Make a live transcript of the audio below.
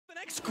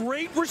Next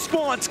great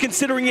response,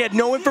 considering he had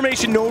no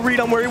information, no read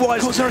on where he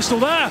was. Because they're still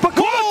there. But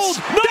gold!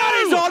 No!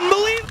 That is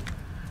unbelievable!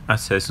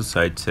 Acesse o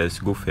site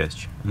CSGO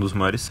Fest, um dos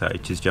maiores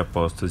sites de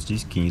apostas de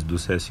skins do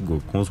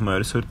CSGO, com os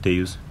maiores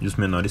sorteios e os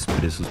menores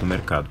preços do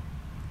mercado.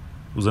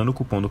 Usando o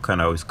cupom do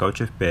canal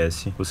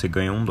ScoutFPS, você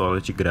ganha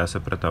 $1 de graça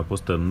para estar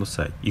apostando no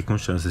site e com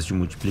chances de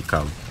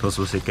multiplicá-lo. Então, se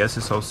você quer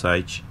acessar o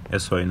site, é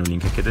só ir no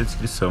link aqui da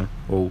descrição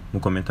ou no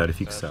comentário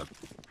fixado.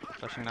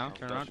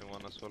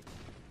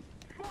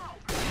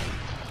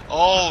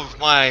 Oh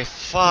my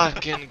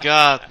fucking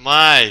god,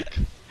 Mike!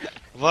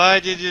 Why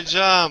did you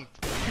jump?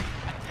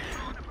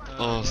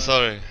 Oh,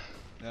 sorry.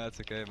 Yeah, it's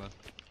okay, man.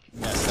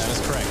 Yes, that is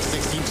correct.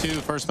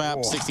 16-2 first map,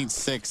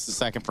 16-6 the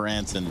second for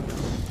Anson.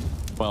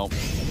 Well.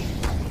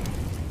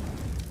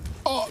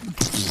 Oh.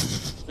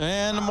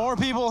 And more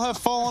people have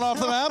fallen off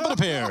the map, it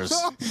appears.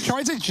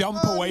 Trying to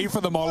jump away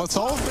from the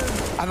Molotov,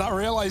 and that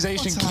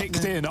realization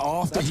kicked in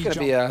after That's he going to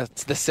be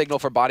the signal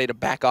for Body to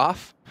back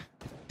off.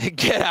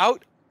 Get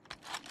out.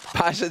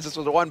 Pasha just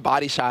was one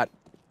body shot.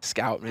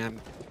 Scout, man.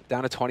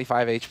 Down to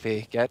 25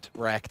 HP. Get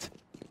wrecked.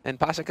 And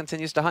Pasha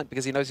continues to hunt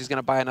because he knows he's going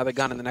to buy another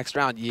gun in the next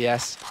round.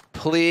 Yes,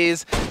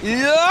 please.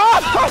 Yeah!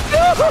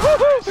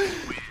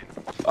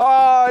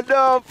 Oh,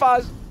 no,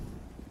 Pasha.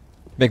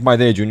 Make my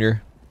day,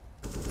 Junior.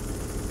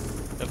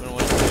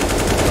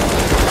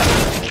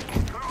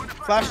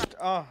 Flashed.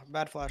 Oh,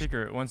 bad flash.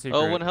 Secret, one secret.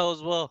 Oh, one hell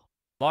as well.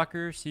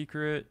 Locker,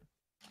 secret.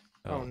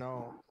 Oh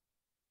no.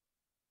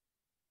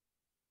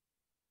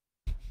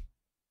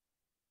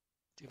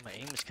 Dude, my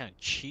aim is kind of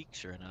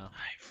cheeks right now.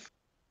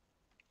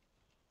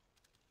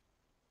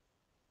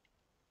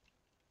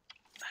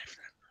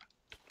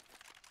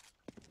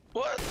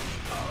 What?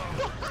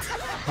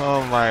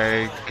 Oh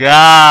my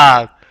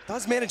god!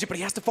 Does manage it, but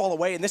he has to fall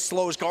away, and this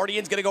slows.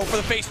 Guardian's gonna go for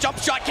the face jump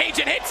shot.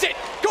 Cajun hits it!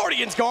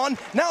 Guardian's gone.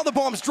 Now the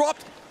bomb's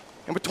dropped.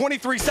 And with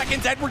 23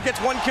 seconds, Edward gets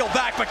one kill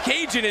back, but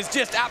Cajun is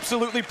just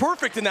absolutely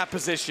perfect in that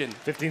position.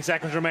 15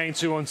 seconds remain,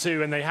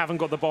 2-on-2, and they haven't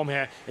got the bomb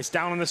here. It's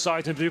down on the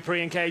side to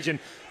Dupree and Cajun.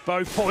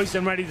 Both poised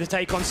and ready to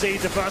take on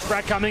Seed. The first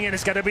frag coming in.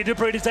 It's going to be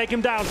Dupree to take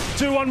him down.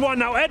 2-on-1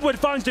 now. Edward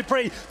finds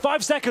Dupree.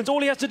 5 seconds. All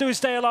he has to do is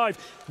stay alive.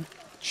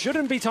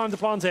 Shouldn't be time to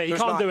plant here. He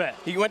can't do it.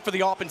 He went for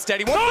the op instead.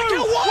 He wants to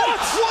kill. What?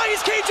 Why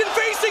is Cajun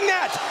facing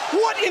that?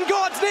 What in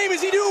God's name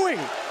is he doing?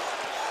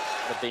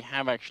 But they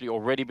have actually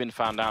already been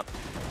found out.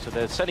 So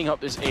they're setting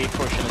up this A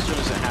push, and as soon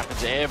as it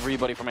happens,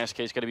 everybody from SK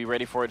is going to be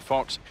ready for it.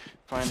 Fox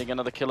finding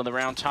another kill in the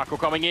round. Taco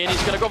coming in.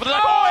 He's going to go for the...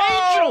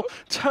 Oh, Angel!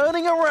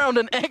 Turning around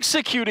and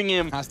executing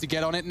him. Has to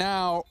get on it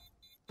now.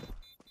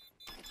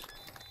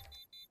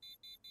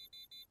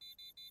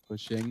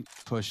 Pushing,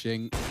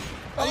 pushing.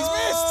 Oh, he's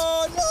missed!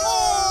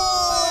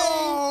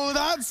 Oh, no!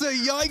 That's a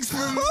yikes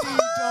from me,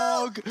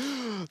 dog.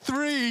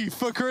 3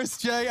 for Chris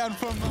J and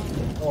from...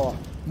 Ó,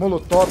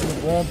 Molotov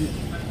no bombe.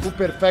 O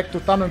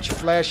Perfecto tá no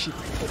anti-flash.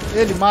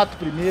 Ele mata o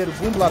primeiro.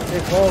 Bumba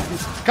devolve.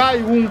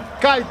 Cai 1,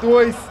 cai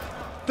 2.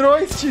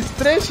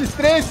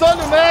 3x3.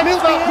 Olha o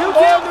Nexa!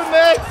 Olha o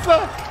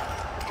Nexa!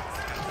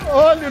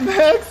 Olha o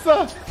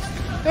Nexa!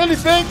 Ele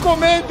vem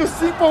comendo.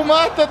 Simple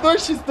mata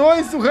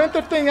 2x2. O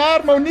Hunter tem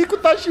arma. O Nico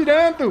tá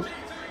girando.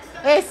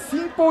 É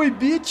Simple e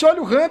Beat.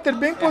 Olha o Hunter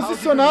bem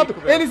posicionado.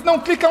 Eles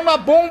não clicam na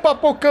bomba,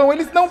 Pocão.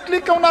 Eles não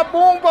clicam na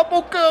bomba,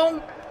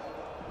 Pocão.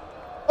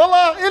 Olha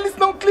lá, eles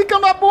não clicam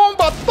na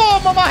bomba.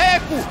 Toma,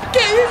 marreco. Que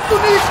isso,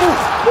 Nico?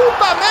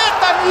 Puta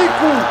merda,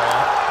 Nico.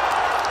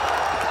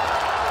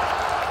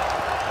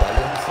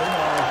 Olha, não sei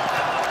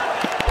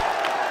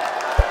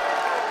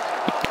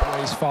não.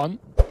 Always fun.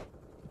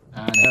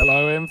 And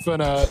hello,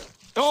 Infinite.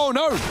 Oh,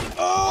 no.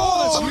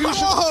 Oh, no.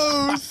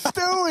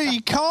 Stewie,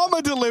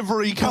 karma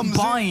delivery comes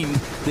combined.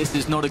 This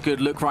is not a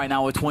good look right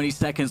now with 20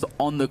 seconds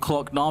on the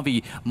clock.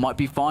 Na'Vi might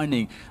be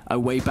finding a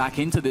way back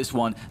into this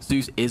one.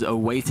 Zeus is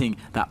awaiting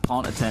that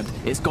plant attempt.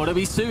 It's got to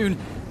be soon.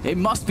 It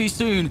must be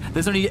soon.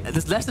 There's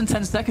less than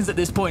 10 seconds at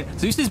this point.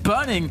 Zeus is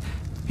burning.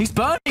 He's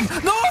burning.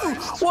 No!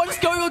 What's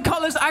going on?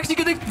 Color's actually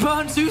going to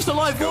burn Zeus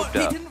alive. What?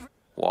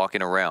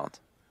 Walking around.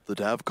 The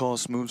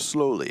Davcast moves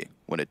slowly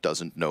when it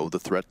doesn't know the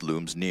threat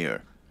looms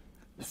near.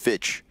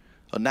 Fitch,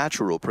 a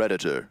natural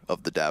predator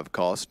of the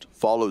Davcast,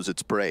 follows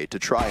its prey to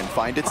try and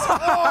find its...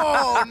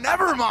 Oh,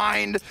 never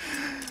mind!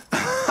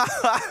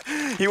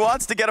 He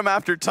wants to get him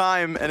after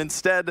time, and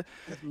instead,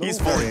 he's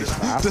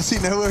forced. Does he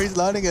know where he's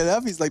lining it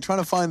up? He's like trying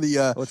to find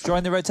the... Let's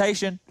join the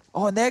rotation.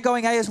 Oh, and they're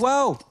going A as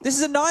well. This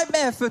is a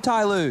nightmare for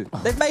Tyloo.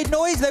 They've made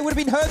noise. They would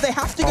have been heard. They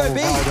have to go B.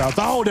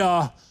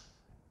 Valda!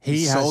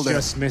 He has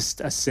just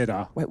missed a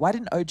sitter. Wait, why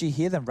didn't OG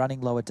hear them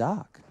running lower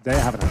dark? They're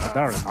a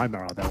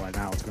nightmare out there right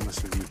now, to be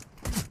honest with you.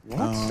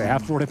 What? They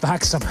have brought it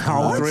back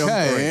somehow.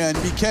 Okay, and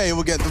BK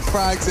will get the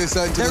frags this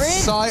into the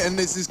site, and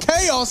this is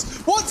chaos.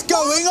 What's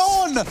going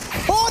on?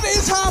 What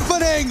is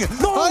happening?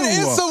 No! And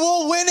Issa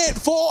will win it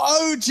for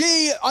OG.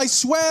 I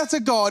swear to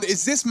God,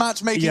 is this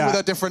matchmaking with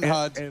a different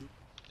HUD? Yeah, I know.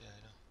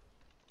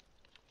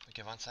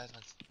 Okay, one side,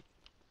 one side.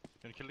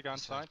 Can you kill the guy on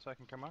side so I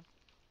can come out?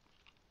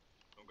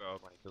 Don't go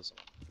out when he kills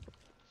someone.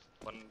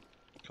 One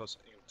close,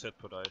 Ted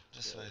put I.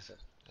 Just wait.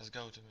 Let's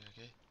go to me,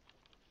 okay?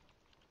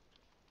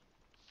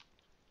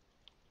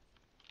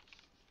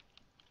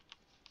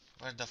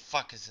 Where the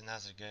fuck is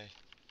another guy?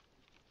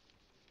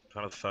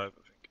 Kind of 5, I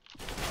think.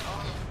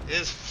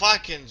 It's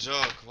fucking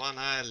joke. One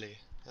early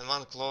and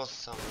one close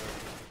somewhere.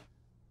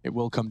 It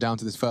will come down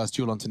to this first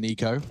duel onto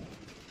Nico.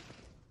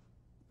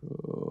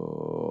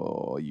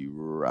 Oh, you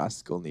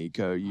rascal,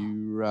 Nico,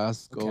 you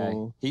rascal.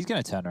 Okay. He's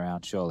going to turn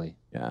around, surely.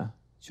 Yeah.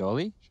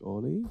 Surely?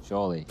 Surely?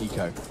 Surely.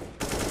 Nico.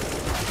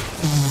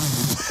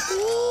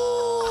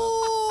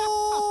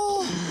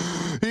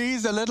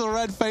 He's a little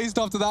red-faced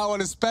after that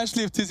one,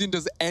 especially if Tizian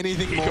does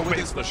anything more with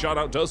it. The shot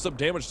out does some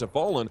damage to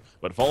Fallen,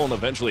 but Fallen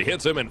eventually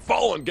hits him, and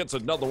Fallen gets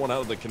another one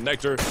out of the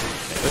connector.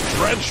 And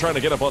Dredge trying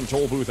to get up on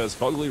Toll Booth as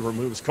Fugly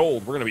removes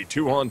Cold. We're going to be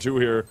 2-on-2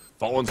 here.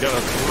 Fallen's got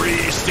a 3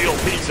 steel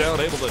piece down,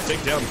 able to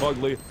take down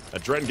Fugly.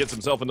 Dren gets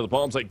himself into the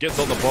bomb site, gets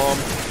on the bomb.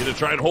 Need to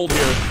try and hold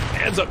here.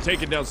 Ends up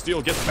taking down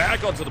Steel, gets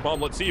back onto the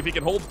bomb. Let's see if he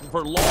can hold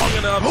for long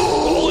enough.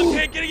 Fallen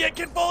can't get it yet.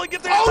 Can Fallen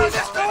get there? Oh, this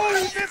is the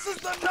knife! This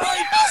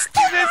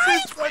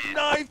is the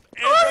knife!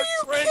 And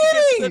Dren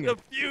gets the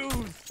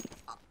defuse!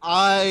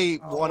 I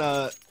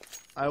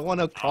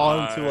wanna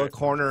crawl into a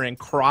corner and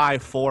cry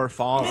for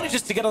Fallen.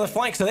 Manages to get on the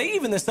flank, so they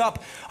even this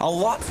up a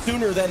lot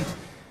sooner than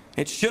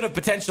it should have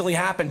potentially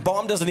happened.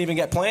 Bomb doesn't even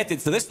get planted,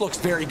 so this looks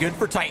very good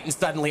for Titan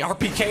suddenly.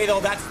 RPK,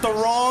 though, that's the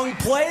wrong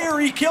player.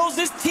 He kills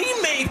his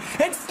teammate,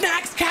 and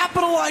Snacks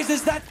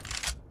capitalizes that.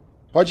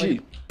 Pode ir.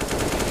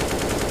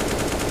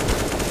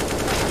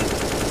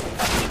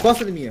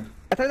 Costa de minha.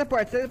 Atrás da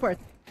porta, atrás da porta.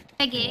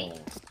 Peguei.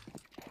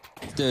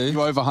 You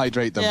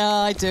overhydrate them. Yeah,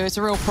 I do. It's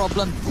a real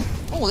problem.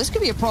 Oh, this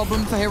could be a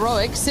problem for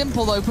Heroic.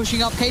 Simple, though,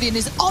 pushing up. Cadian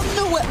is on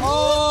the way.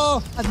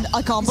 Oh!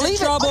 I can't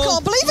believe it. I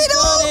can't believe it.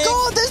 Oh,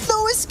 God, there's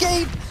no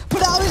escape.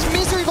 Put out his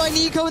misery by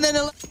Nico, and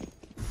then...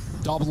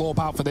 Double orb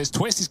out for this.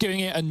 Twist is giving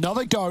it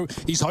another go.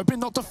 He's hoping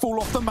not to fall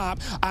off the map,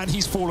 and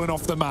he's fallen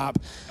off the map.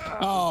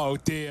 Oh,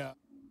 dear.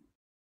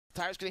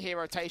 Tyro's going to hear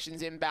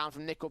rotations inbound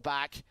from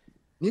Nickelback.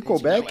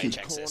 Nickelback?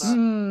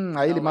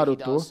 Aí ele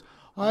marotou.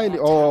 Ah, ele...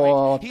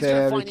 Oh,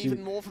 Tarek.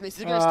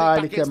 Ah,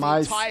 ele quer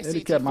mais.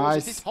 Ele quer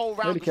mais.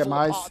 Ele quer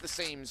mais.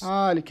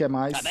 Ah, ele quer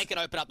mais. They can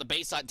open up the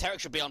B side. Tarek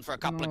should be on for a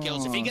couple of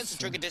kills. If he gets the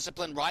trigger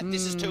discipline right,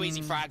 this is 2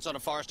 easy frags on a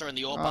Forester in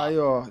the orb. Aí,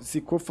 ó.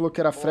 Zico falou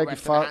que era frag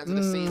fala.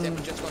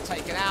 Just got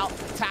taken out.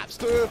 Taps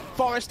through.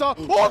 Forester.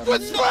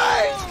 Awkward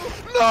space!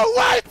 No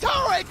way,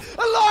 Tarek!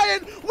 A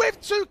lion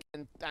with 2...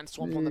 And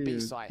Swamp on the B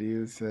side.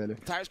 Meu Deus, velho.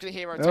 Tarek's going to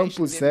hear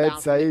rotations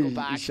inbound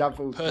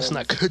from Nickelback. Person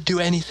that could do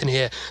anything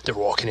here, they're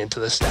walking into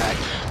the stack.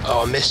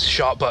 Oh, missed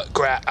shot, but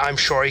Grat, I'm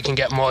sure he can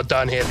get more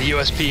done here. The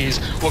USPs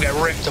will get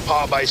ripped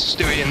apart by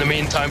Stewie in the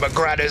meantime, but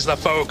Grat is the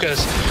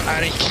focus,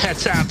 and he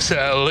gets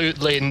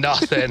absolutely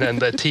nothing, and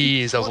the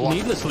tease of...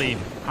 Needlessly,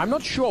 I'm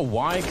not sure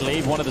why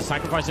Glaive wanted to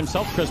sacrifice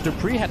himself, because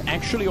Dupree had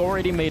actually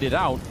already made it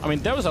out. I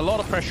mean, there was a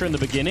lot of pressure in the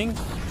beginning,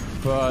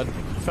 but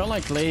felt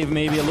like Glaive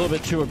maybe a little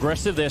bit too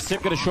aggressive there.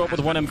 Sip going to show up with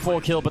one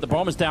M4 kill, but the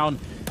bomb is down.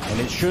 And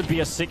it should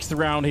be a 6th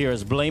round here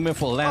as Blamer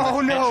for land.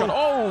 Oh no! Headshot.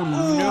 Oh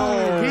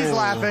no! He's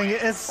laughing.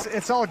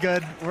 It's all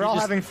good. We're all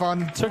having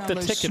fun. Took the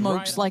ticket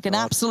smokes like an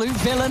absolute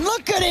villain.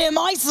 Look at him!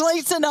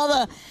 Isolates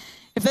another.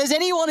 If there's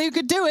anyone who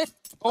could do it,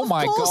 oh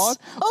my God!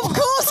 Of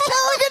course,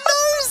 Carrigan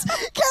knows.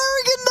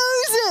 Carrigan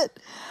knows it.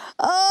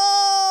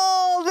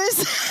 Oh,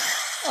 this.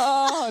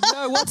 Oh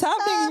no! What's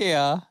happening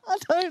here? I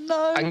don't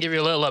know. I can give you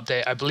a little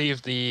update. I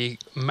believe the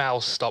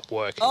mouse stopped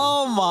working.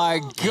 Oh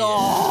my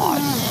God!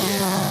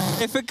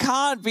 Yeah. If it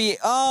can't be,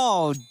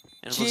 oh,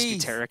 and it looks to be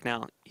Tarek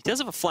now. He does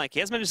have a flank. He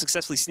has managed to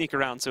successfully sneak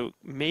around, so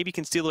maybe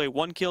can steal away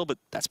 1 kill, but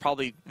that's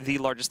probably the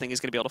largest thing he's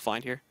going to be able to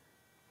find here.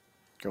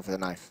 Go for the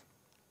knife.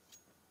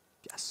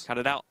 Yes. Cut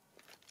it out.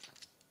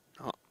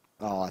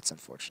 Oh, that's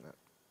unfortunate.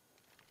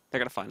 They're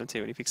going to find him too,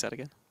 and he peeks out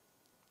again.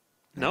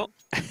 No.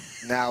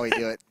 Now we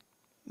do it.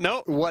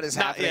 No. What is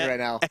happening right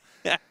now?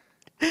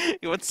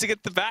 He wants to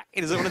get the back. He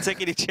doesn't want to take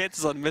any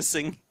chances on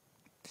missing.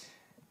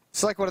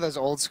 It's like one of those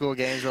old school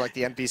games where like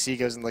the NPC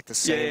goes in like the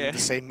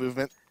same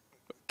movement.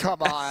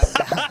 Come on.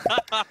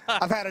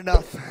 I've had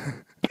enough.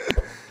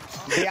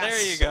 Yes.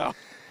 There you go.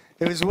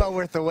 It was well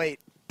worth the wait.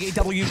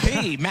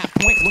 AWP, map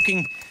point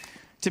looking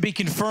to be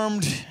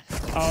confirmed.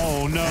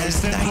 Oh no,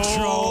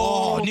 Nitro,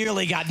 oh,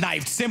 nearly got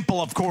knifed. Simple,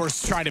 of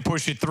course, trying to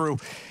push it through.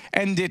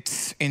 And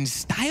it's in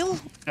style?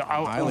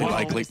 Highly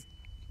likely.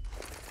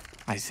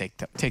 I take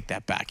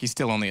that back. He's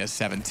still only a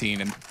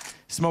 17, and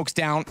smoke's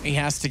down. He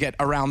has to get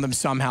around them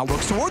somehow.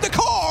 Looks toward the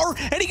car,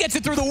 and he gets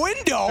it through the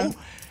window.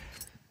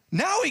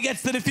 Now he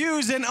gets the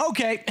defuse, and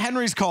okay,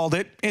 Henry's called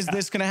it. Is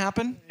this going to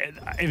happen?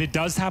 If it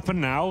does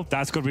happen now,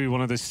 that's going to be one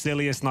of the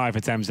silliest knife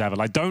attempts ever.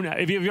 Like, don't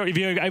if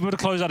you're able to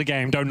close out a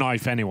game, don't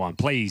knife anyone,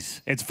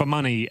 please. It's for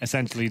money,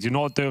 essentially. Do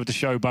not do it with the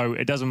showboat.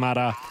 It doesn't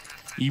matter.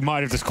 You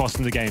might have just cost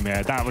him the game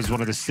here. That was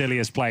one of the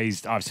silliest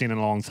plays I've seen in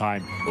a long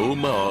time.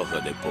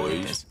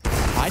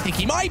 I think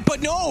he might, but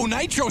no,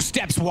 Nitro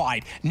steps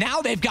wide.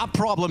 Now they've got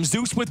problems.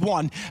 Zeus with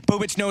 1.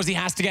 Bubich knows he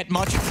has to get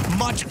much,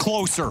 much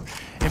closer.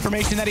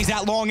 Information that he's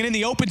at long and in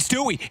the open.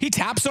 Stewie, he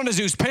taps on a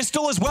Zeus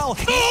pistol as well.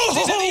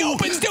 He's in the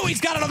open. Stewie's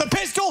got another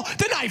pistol.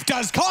 The knife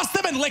does cost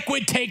them, and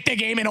Liquid take the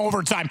game in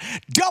overtime.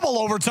 Double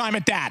overtime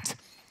at that.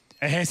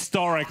 A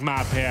historic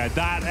map here.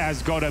 That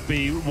has got to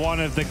be one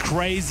of the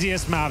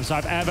craziest maps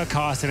I've ever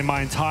casted in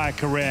my entire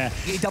career.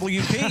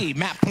 AWP,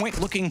 map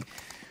point looking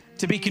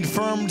to be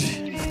confirmed.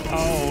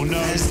 Oh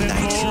no,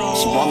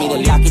 She want me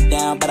to lock it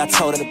down, but I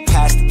told her to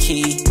pass the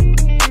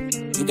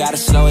key. You gotta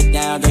slow it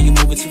down, girl, you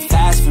moving too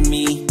fast for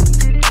me.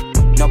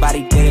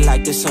 Nobody did it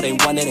like this, so they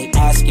wonder, they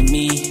asking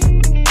me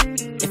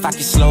if I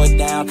can slow it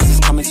down, cause it's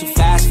coming too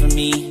fast for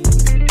me.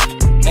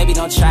 Baby,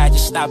 don't try it,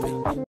 just stop it.